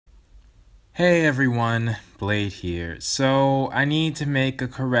Hey everyone, Blade here. So I need to make a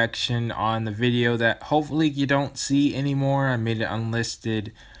correction on the video that hopefully you don't see anymore. I made it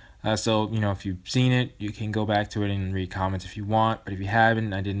unlisted. So if you've seen it, you can go back to it and read comments if you want. But if you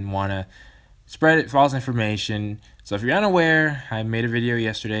haven't, I didn't want to spread it false information. So if you're unaware, I made a video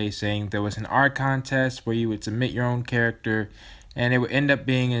yesterday saying there was an art contest where you would submit your own character and it would end up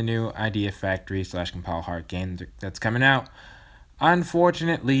being a new Idea Factory / Compile Heart game that's coming out.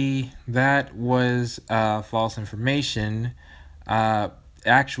 Unfortunately, that was false information.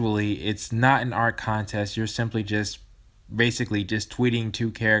 Actually, it's not an art contest. You're simply basically just tweeting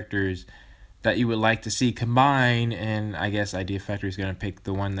two characters that you would like to see combine, and I guess Idea Factory is going to pick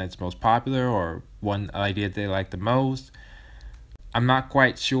the one that's most popular or one idea they like the most. I'm not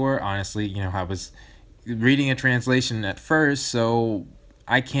quite sure, honestly. I was reading a translation at first, so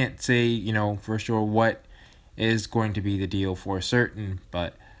I can't say, for sure what is going to be the deal for certain,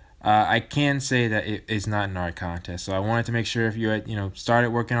 but I can say that it is not an art contest. So I wanted to make sure if you had, started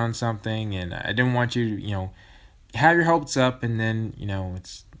working on something, and I didn't want you to, have your hopes up and then,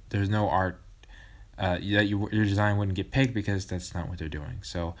 there's no art that your design wouldn't get picked, because that's not what they're doing.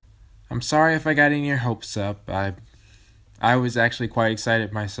 So I'm sorry if I got any of your hopes up. I was actually quite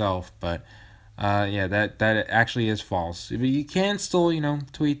excited myself, but yeah, that actually is false. But you can still,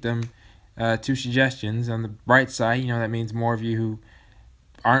 tweet them. Two suggestions. On the bright side, that means more of you who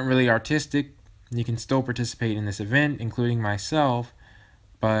aren't really artistic, you can still participate in this event, including myself.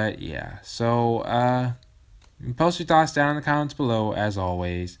 But yeah, so post your thoughts down in the comments below, as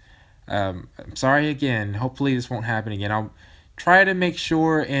always. I'm sorry again. Hopefully this won't happen again. I'll try to make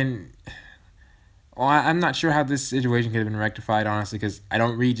sure, and I'm not sure how this situation could have been rectified, honestly, because I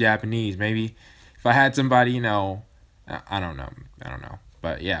don't read Japanese. Maybe if I had somebody, I don't know.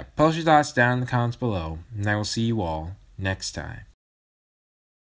 But yeah, post your thoughts down in the comments below, and I will see you all next time.